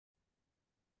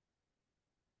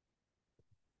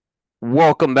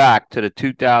Welcome back to the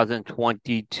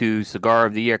 2022 Cigar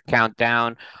of the Year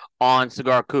countdown on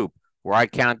Cigar Coop, where I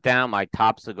count down my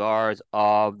top cigars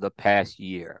of the past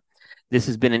year. This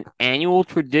has been an annual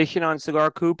tradition on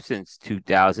Cigar Coop since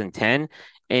 2010,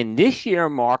 and this year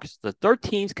marks the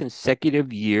 13th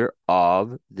consecutive year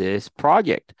of this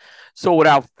project. So,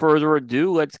 without further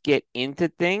ado, let's get into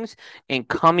things. And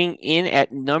coming in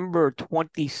at number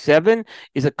 27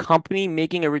 is a company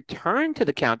making a return to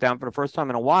the countdown for the first time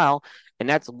in a while, and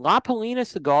that's La Palina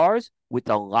Cigars with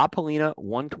the La Palina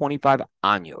 125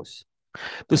 Años.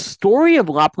 The story of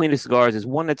La Palina Cigars is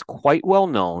one that's quite well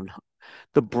known.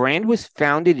 The brand was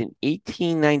founded in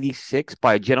 1896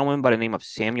 by a gentleman by the name of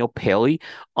Samuel Paley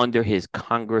under his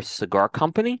Congress Cigar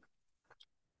Company.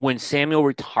 When Samuel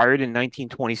retired in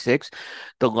 1926,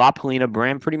 the La Palina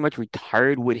brand pretty much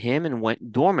retired with him and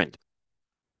went dormant.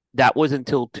 That was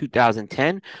until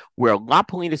 2010, where La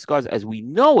Palina Cigars, as we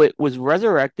know it, was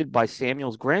resurrected by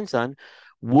Samuel's grandson,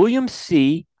 William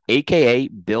C., aka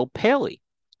Bill Paley.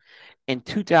 In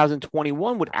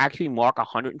 2021 would actually mark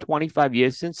 125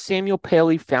 years since Samuel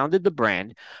Paley founded the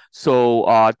brand.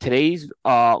 So today's version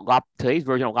of La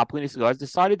Palina Cigars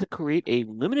decided to create a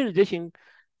limited edition,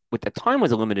 with the time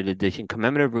was a limited edition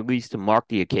commemorative release to mark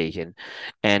the occasion.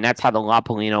 And that's how the La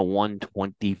Palina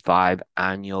 125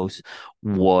 Años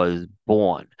was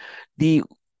born. The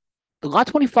the La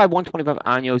 25 125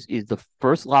 Años is the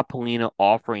first La Palina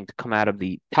offering to come out of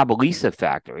the Tabaliza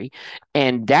factory,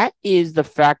 and that is the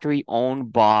factory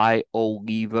owned by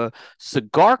Oliva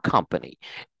Cigar Company.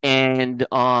 And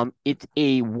it's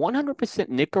a 100%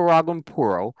 Nicaraguan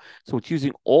puro, so it's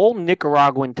using all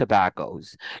Nicaraguan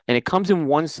tobaccos, and it comes in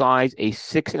one size, a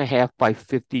 6.5 by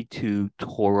 52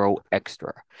 Toro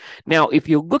Extra. Now, if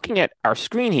you're looking at our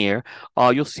screen here,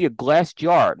 you'll see a glass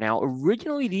jar. Now,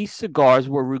 originally these cigars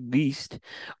were released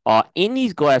in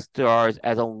these glass jars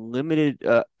as a limited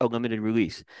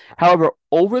release. However,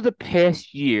 over the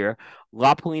past year,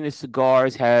 La Polina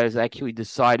Cigars has actually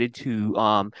decided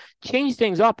to change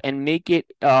things up and make it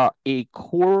a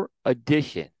core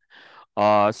edition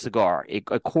cigar,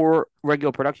 a core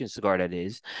regular production cigar that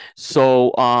is.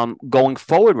 So going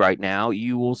forward right now,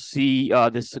 you will see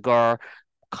this cigar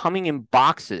coming in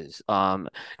boxes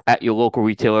at your local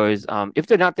retailers. If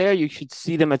they're not there, you should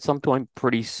see them at some point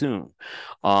pretty soon.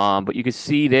 But you can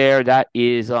see there that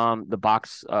is the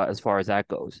box as far as that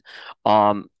goes.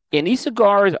 And these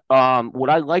cigars, what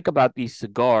I like about these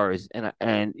cigars,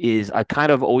 and is I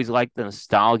kind of always like the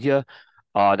nostalgia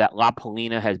that La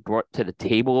Polina has brought to the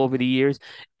table over the years.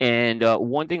 And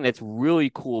one thing that's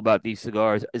really cool about these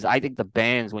cigars is I think the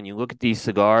bands, when you look at these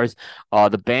cigars,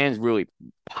 the bands really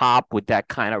pop with that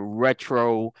kind of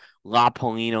retro La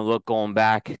Polina look going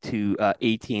back to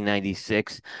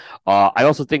 1896. I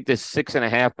also think this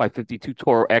 6.5 by 52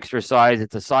 Toro Extra size,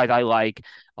 it's a size I like.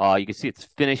 You can see it's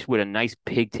finished with a nice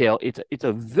pigtail. It's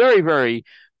a very, very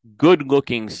good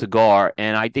looking cigar,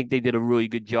 and I think they did a really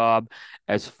good job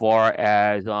as far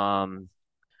as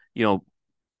you know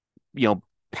you know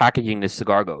packaging this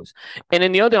cigar goes. And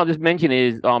then the other thing I'll just mention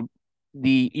is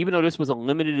the even though this was a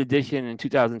limited edition in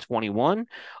 2021,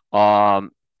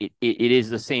 it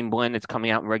is the same blend that's coming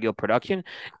out in regular production.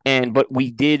 And but we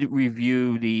did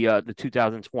review the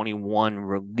 2021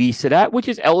 release of that, which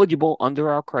is eligible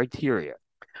under our criteria.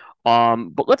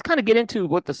 But let's kind of get into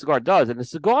what the cigar does. And the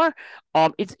cigar,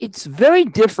 it's very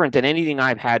different than anything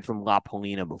I've had from La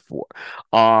Polina before.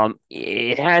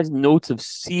 It has notes of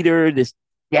cedar, this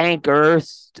dank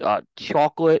earth,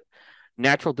 chocolate,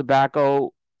 natural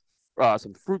tobacco,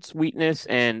 some fruit sweetness,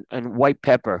 and white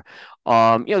pepper.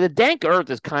 The dank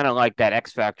earth is kind of like that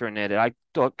X factor in there that I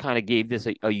thought kind of gave this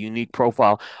a unique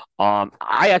profile.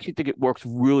 I actually think it works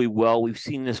really well. We've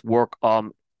seen this work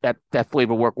that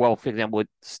flavor work well, for example, with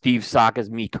Steve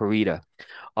Saka's Mi Carita.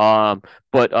 But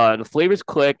the flavors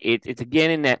click. It's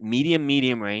again in that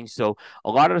medium range. So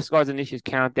a lot of the cigars in this year's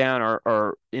countdown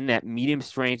are in that medium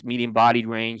strength, medium bodied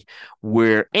range,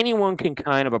 where anyone can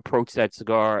kind of approach that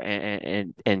cigar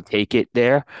and take it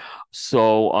there.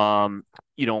 So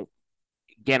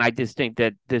again, I just think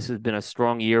that this has been a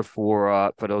strong year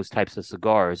for those types of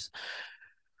cigars.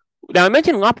 Now, I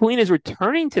mentioned La Polina is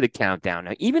returning to the countdown.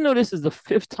 Now, even though this is the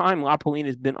fifth time La Polina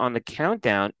has been on the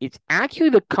countdown, it's actually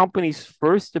the company's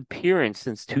first appearance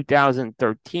since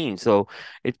 2013. So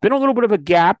it's been a little bit of a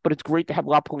gap, but it's great to have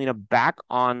La Polina back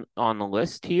on the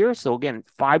list here. So again,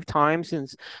 5 times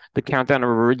since the countdown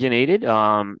originated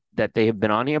that they have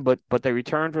been on here, but they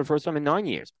returned for the first time in 9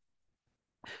 years.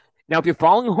 Now, if you're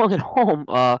following along at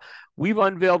home, we've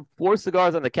unveiled 4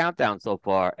 cigars on the countdown so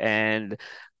far, and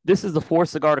this is the fourth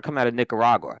cigar to come out of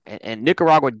Nicaragua. And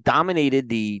Nicaragua dominated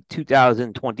the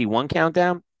 2021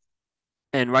 countdown.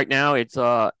 And right now it's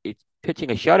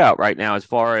pitching a shutout right now as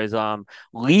far as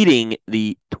leading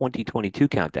the 2022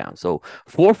 countdown. So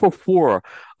 4 for 4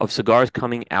 of cigars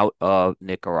coming out of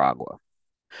Nicaragua.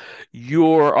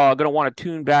 You're going to want to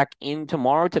tune back in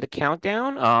tomorrow to the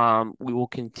countdown. We will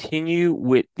continue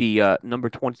with the number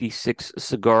 26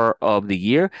 cigar of the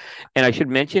year. And I should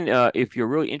mention, if you're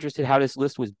really interested how this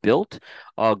list was built,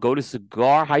 go to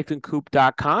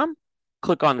cigar-coop.com,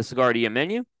 click on the Cigar of the Year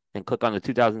menu, and click on the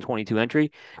 2022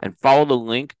 entry, and follow the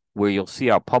link where you'll see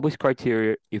our published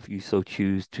criteria if you so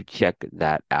choose to check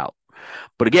that out.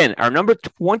 But again, our number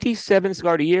 27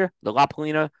 cigar of the year, the La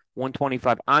Palina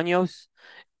 125 Años.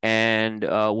 And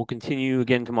we'll continue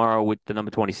again tomorrow with the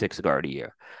number 26 cigar of the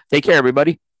year. Take care,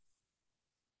 everybody.